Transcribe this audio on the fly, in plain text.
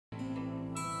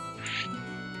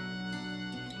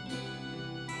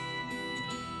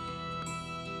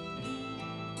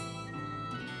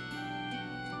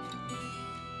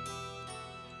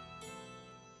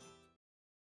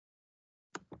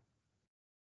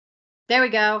There we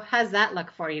go. How's that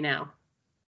look for you now?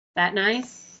 That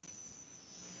nice?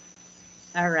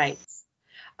 All right.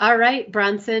 All right,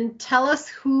 Bronson, tell us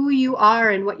who you are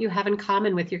and what you have in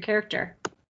common with your character.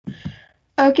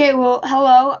 Okay, well,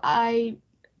 hello. I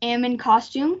am in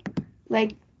costume.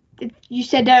 Like, you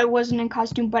said that it wasn't in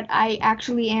costume, but I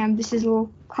actually am. This is a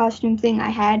little costume thing I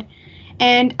had.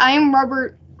 And I am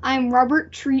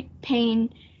Robert Treat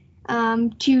Paine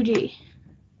II.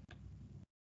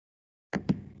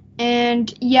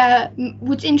 And yeah,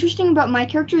 what's interesting about my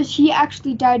character is he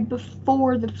actually died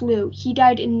before the flu. He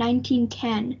died in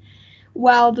 1910,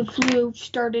 while the flu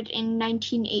started in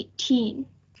 1918.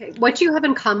 Okay. What do you have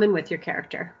in common with your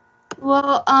character?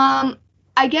 Well,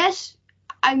 I guess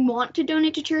I want to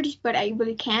donate to charities, but I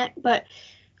really can't, but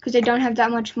because I don't have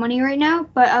that much money right now.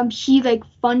 But he like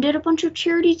funded a bunch of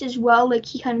charities as well. Like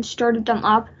he kind of started them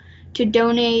up to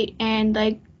donate and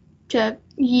like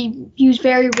he was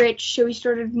very rich, so he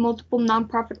started multiple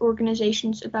nonprofit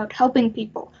organizations about helping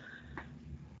people.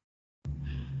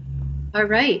 All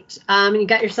right. You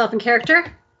got yourself in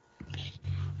character?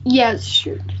 Yes,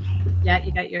 sure. Yeah,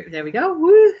 you got there we go.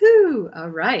 Woohoo. All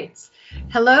right.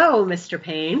 Hello, Mr.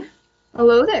 Paine.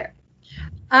 Hello there.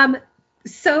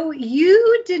 So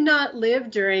you did not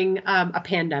live during a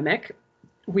pandemic.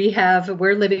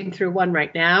 We're living through one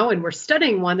right now, and we're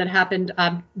studying one that happened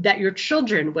that your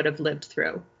children would have lived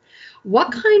through.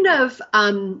 What kind of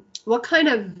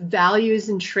values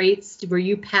and traits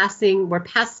were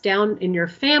passed down in your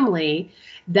family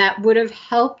that would have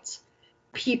helped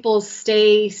people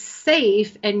stay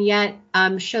safe and yet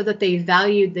show that they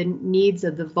valued the needs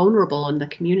of the vulnerable in the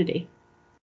community?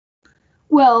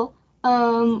 Well,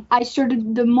 I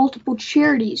started the multiple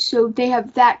charities, so they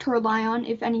have that to rely on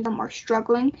if any of them are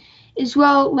struggling, as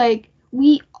well. Like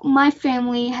my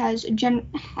family has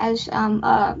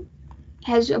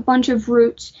a bunch of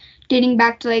roots dating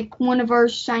back to like one of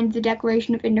ours signed the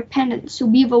Declaration of Independence. So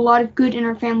we have a lot of good in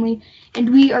our family,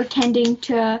 and we are tending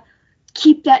to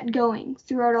keep that going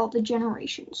throughout all the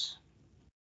generations.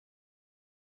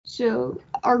 So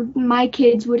my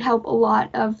kids would help a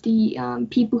lot of the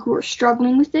people who are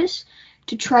struggling with this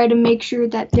to try to make sure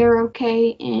that they're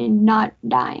okay and not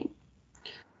dying.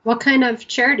 What kind of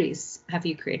charities have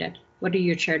you created? What do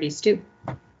your charities do?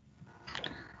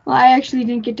 Well, I actually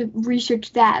didn't get to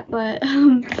research that, but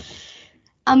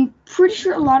I'm pretty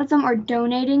sure a lot of them are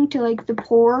donating to like the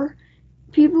poor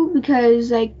people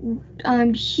because like I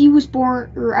was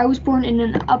born in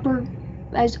an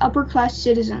upper class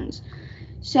citizens.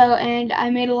 So, and I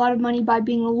made a lot of money by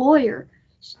being a lawyer,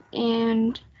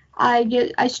 and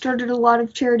I started a lot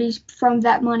of charities from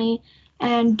that money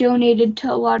and donated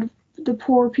to a lot of the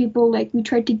poor people. Like we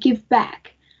tried to give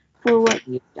back for what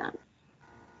we've done.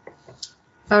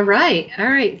 All right.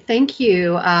 Thank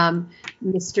you,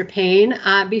 Mr. Paine.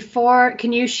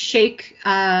 Can you shake,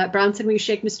 Bronson, will you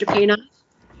shake Mr. Paine off?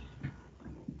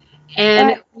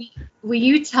 And will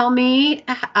you tell me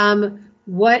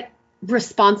what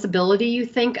responsibility you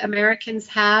think Americans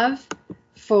have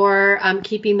for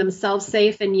keeping themselves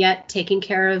safe and yet taking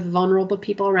care of vulnerable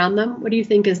people around them? What do you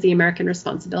think is the American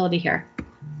responsibility here?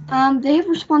 They have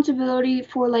responsibility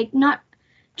for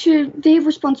they have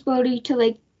responsibility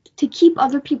to keep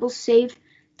other people safe.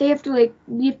 We have to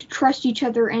trust each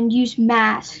other and use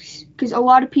masks because a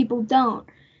lot of people don't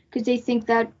because they think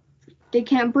that they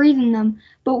can't breathe in them.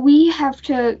 But we have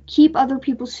to keep other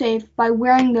people safe by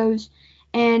wearing those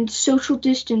and social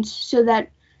distance so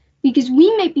that because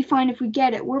we may be fine if we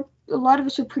get it. A lot of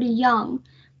us are pretty young,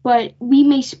 but we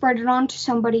may spread it on to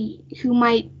somebody who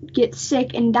might get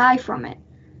sick and die from it.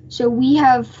 So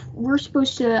we're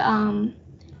supposed to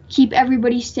keep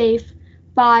everybody safe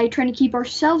by trying to keep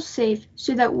ourselves safe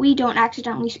so that we don't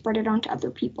accidentally spread it on to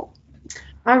other people.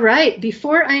 All right.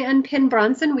 Before I unpin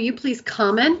Bronson, will you please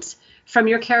comment from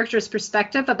your character's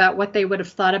perspective about what they would have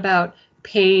thought about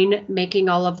Paine making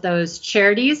all of those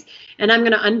charities? And I'm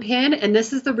going to unpin, and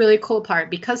this is the really cool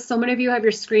part. Because so many of you have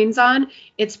your screens on,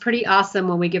 it's pretty awesome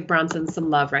when we give Bronson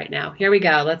some love right now. Here we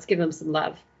go. Let's give him some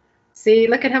love. See,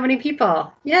 look at how many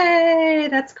people. Yay,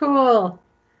 that's cool.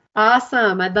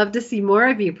 Awesome. I'd love to see more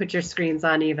of you put your screens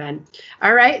on even.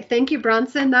 All right. Thank you,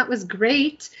 Bronson. That was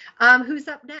great. Who's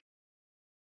up next?